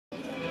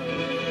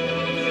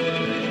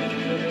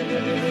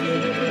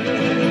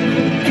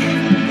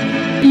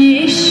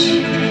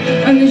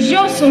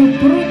cesul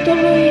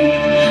prutului,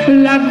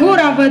 la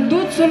gura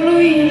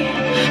văduțului,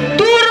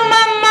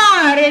 turmă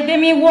mare de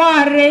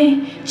mioare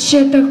ce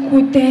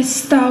tăcute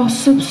stau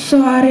sub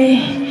soare.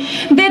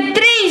 De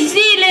 3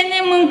 zile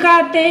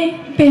nemâncate,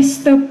 pe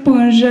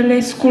stăpânjele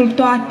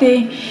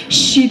scultoate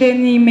și de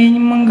nimeni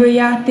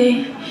mângâiate,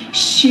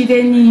 și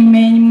de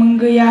nimeni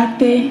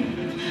mângâiate.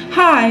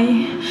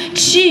 Hai,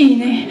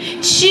 cine,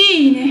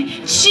 cine,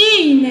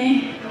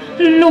 cine?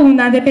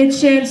 Luna de pe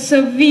cer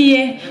să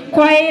vie, cu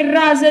ai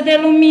rază de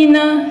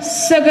lumină,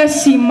 să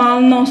găsim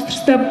al nostru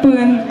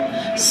stăpân,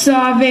 să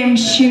avem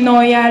și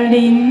noi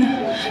alin,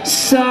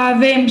 să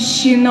avem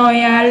și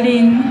noi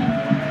alin.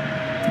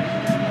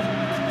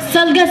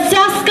 Să-l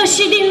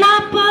găsească și din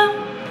apă,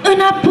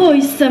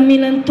 înapoi să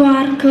mi-l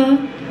întoarcă,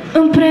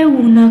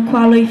 împreună cu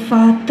a lui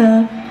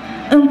fată,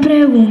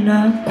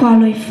 împreună cu a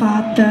lui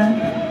fată.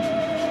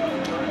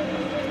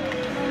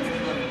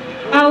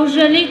 Au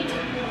jălit,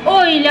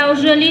 oile au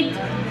jălit,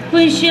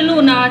 până și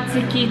luna a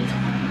țâchit,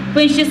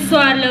 până și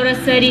soarele au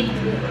răsărit.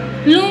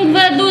 Lung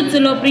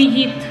văduțul o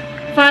privit,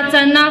 fața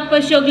în apă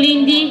și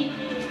oglindi,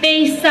 pe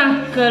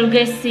Isac că-l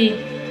găsi.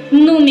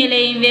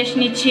 Numele-i în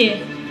veșnicie,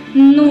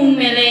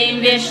 numele-i în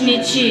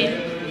veșnicie.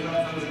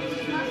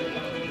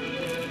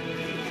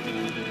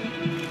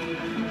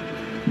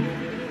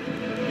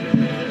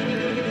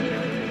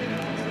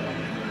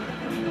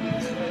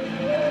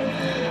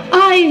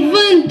 Ai,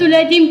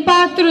 vântule din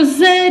 4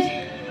 zări,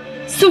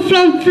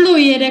 suflă-n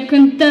fluiere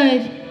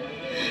cântări,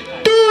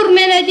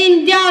 turmele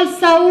din deal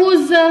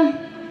s-auză,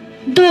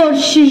 dor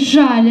și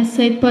jale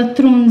să-i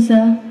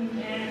pătrunză.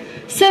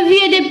 Să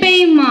vie de pe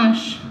imaș,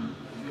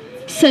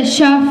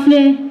 să-și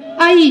afle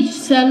aici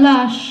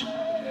sălaș,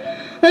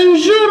 în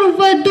jurul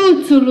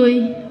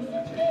văduțului,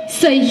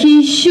 să-i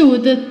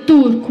hișiudă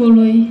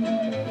turcului,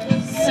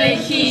 să-i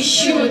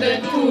hișiudă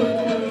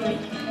turcului.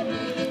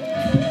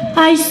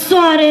 Ai,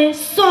 soare,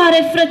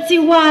 soare,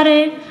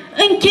 frățioare,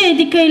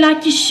 închedică-i la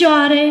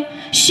chișoare,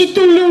 și tu,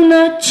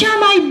 lună, cea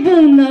mai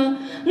bună,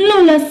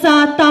 nu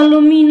lăsa ta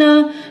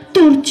lumină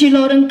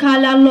turcilor în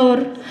calea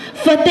lor.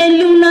 Fă-te,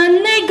 lună,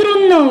 negru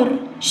nor,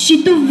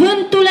 și tu,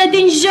 vântule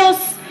din jos,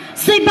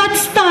 să-i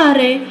bați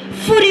tare,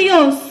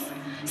 furios,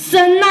 să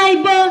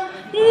n-aibă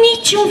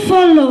niciun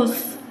folos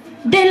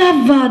de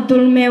la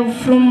vadul meu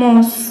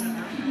frumos,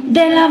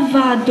 de la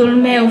vadul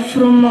meu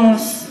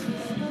frumos.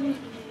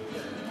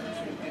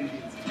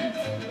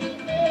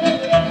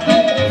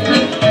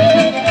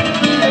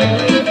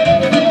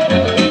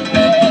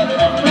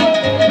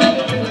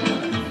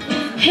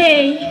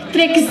 Hei,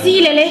 trec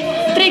zilele,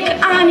 trec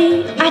anii,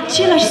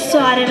 același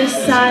soare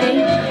răsare.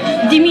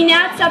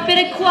 Dimineața pe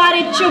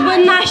răcoare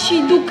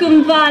ciobănașii duc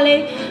în vale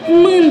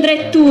mândre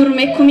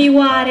turme cu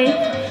mioare,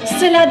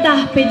 să le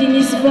adape din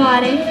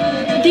izvoare,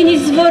 din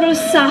izvorul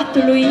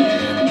satului,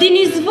 din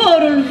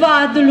izvorul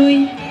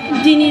Vadului,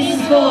 din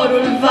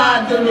izvorul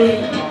Vadului.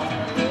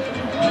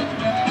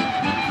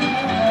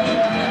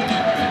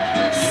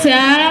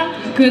 Seara,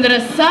 când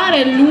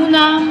răsare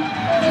luna,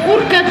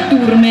 urcă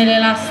turmele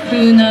la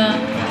stână,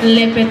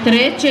 le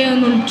petrece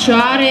în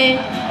ulcioare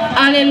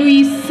ale lui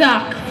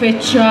Isac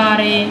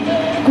fecioare,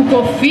 cu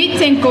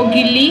cofițe în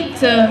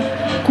coghiliță,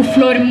 cu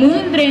flori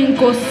mândre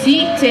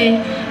încosite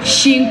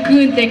și în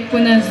cântec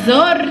până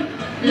zor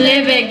le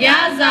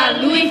veghează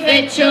a lui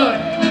fecior.